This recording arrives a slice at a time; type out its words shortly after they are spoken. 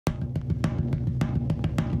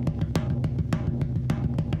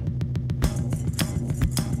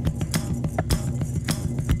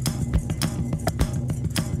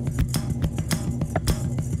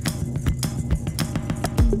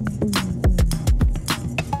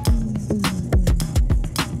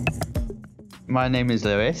my name is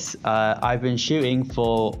Lewis. I've been shooting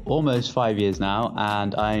for almost 5 years now,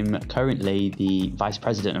 and I'm currently the Vice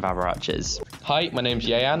President of Aber Archers. Hi, my name's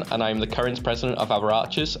Yayan, and I'm the current President of Aber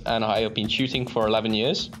Archers, and I have been shooting for 11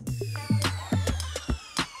 years.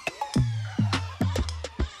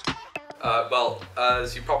 Well,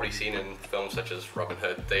 as you've probably seen in films such as Robin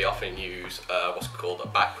Hood, they often use what's called a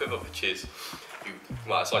back quiver, which is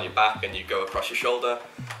it's on your back and you go across your shoulder,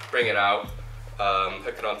 bring it out,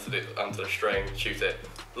 hook it onto the string, shoot it.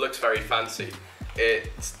 Looks very fancy.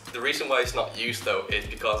 The reason why it's not used though is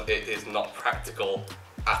because it is not practical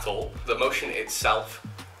at all. The motion itself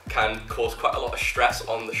can cause quite a lot of stress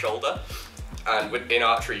on the shoulder, and in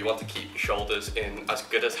archery you want to keep your shoulders in as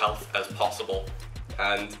good as health as possible.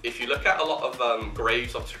 And if you look at a lot of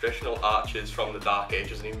graves of traditional archers from the Dark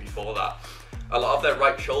Ages and even before that, a lot of their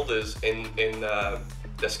right shoulders in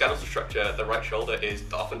the skeletal structure, the right shoulder is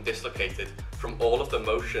often dislocated from all of the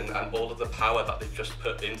motion and all of the power that they've just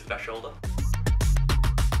put into their shoulder.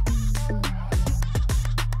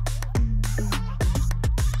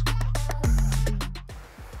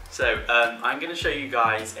 So I'm going to show you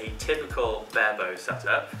guys a typical bare bow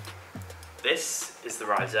setup. This is the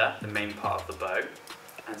riser, the main part of the bow,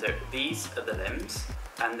 and so these are the limbs,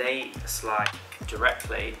 and they slide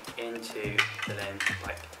directly into the limb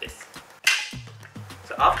like this.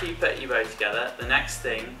 So after you put your bow together, the next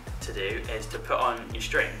thing to do is to put on your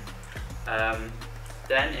string.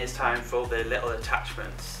 Then it's time for the little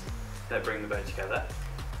attachments that bring the bow together.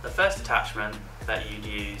 The first attachment that you'd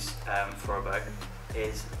use for a bow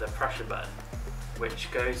is the pressure button, which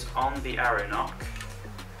goes on the arrow nock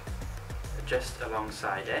just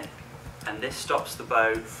alongside it, and this stops the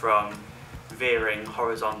bow from veering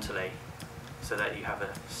horizontally so that you have a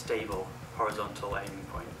stable horizontal aiming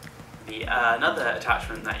point. Another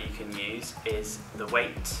attachment that you can use is the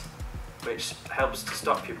weight, which helps to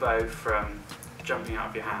stop your bow from jumping out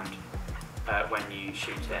of your hand when you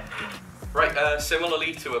shoot it. Right,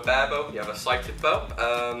 similarly to a bare bow, you have a sighted bow.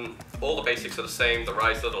 All the basics are the same: the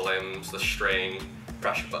riser, the limbs, the string,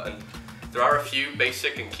 pressure button. There are a few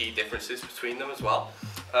basic and key differences between them as well.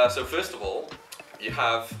 So first of all, you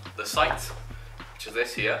have the sight, which is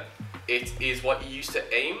this here. It is what you use to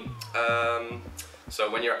aim. So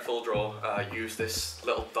when you're at full draw, use this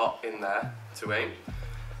little dot in there to aim.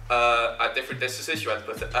 At different distances, you either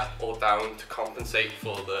put it up or down to compensate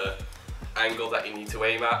for the angle that you need to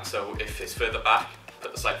aim at. So if it's further back,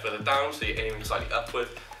 put the sight further down, so you're aiming slightly upward.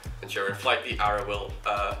 And during flight, the arrow will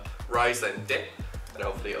rise, then dip, and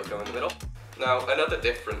hopefully it'll go in the middle. Now, another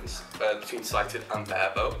difference between sighted and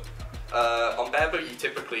bare bow. On bare bow,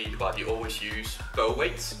 you always use bow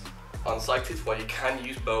weights. On sighted, while you can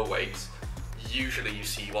use bow weights, usually you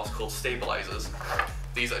see what's called stabilizers.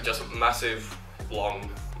 These are just massive, long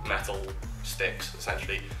metal sticks,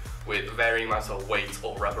 essentially, with varying amounts of weight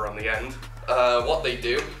or rubber on the end. What they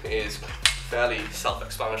do is fairly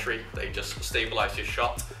self-explanatory. They just stabilize your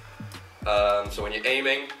shot. So when you're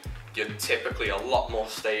aiming, you're typically a lot more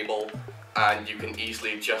stable and you can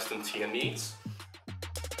easily adjust them to your needs.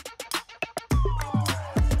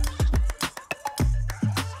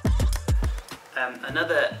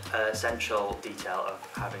 Another essential detail of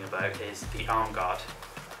having a bow is the arm guard,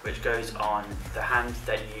 which goes on the hand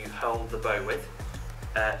that you hold the bow with.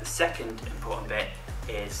 The second important bit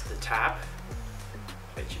is the tab,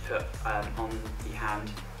 which you put on the hand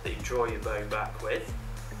that you draw your bow back with.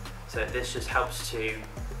 So this just helps to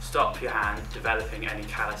stop your hand developing any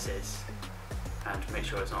calluses and make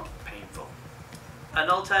sure it's not painful. An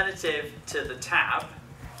alternative to the tab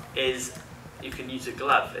is you can use a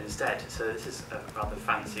glove instead. So this is a rather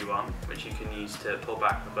fancy one, which you can use to pull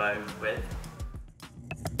back the bow with.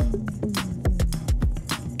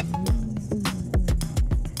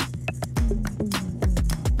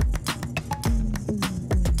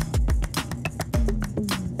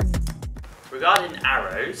 Regarding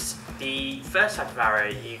arrows, the first type of arrow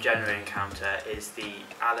you generally encounter is the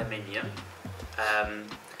aluminium.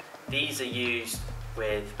 These are used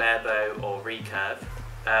with bare bow or recurve.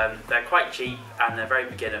 They're quite cheap and they're very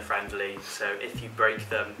beginner friendly, so if you break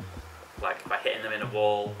them, like by hitting them in a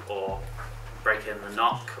wall or breaking the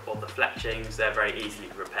nock or the fletchings, they're very easily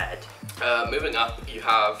repaired. Moving up, you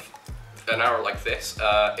have an arrow like this.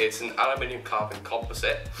 It's an aluminium carbon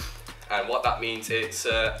composite, and what that means is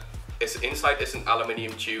it's inside is an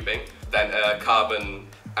aluminium tubing, then carbon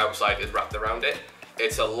outside is wrapped around it.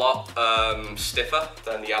 It's a lot stiffer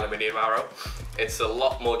than the aluminium arrow. It's a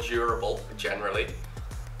lot more durable generally,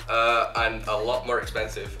 and a lot more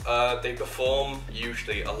expensive. They perform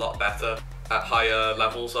usually a lot better at higher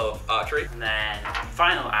levels of archery. And then the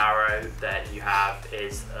final arrow that you have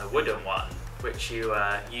is a wooden one, which you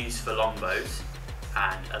use for longbows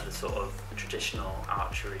and other sort of traditional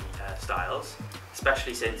archery styles,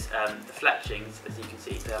 especially since the fletchings, as you can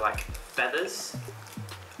see, they're like feathers.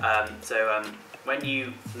 So when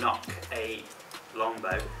you knock a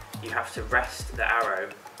longbow, you have to rest the arrow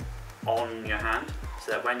on your hand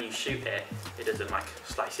so that when you shoot it, it doesn't like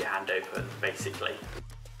slice your hand open, basically.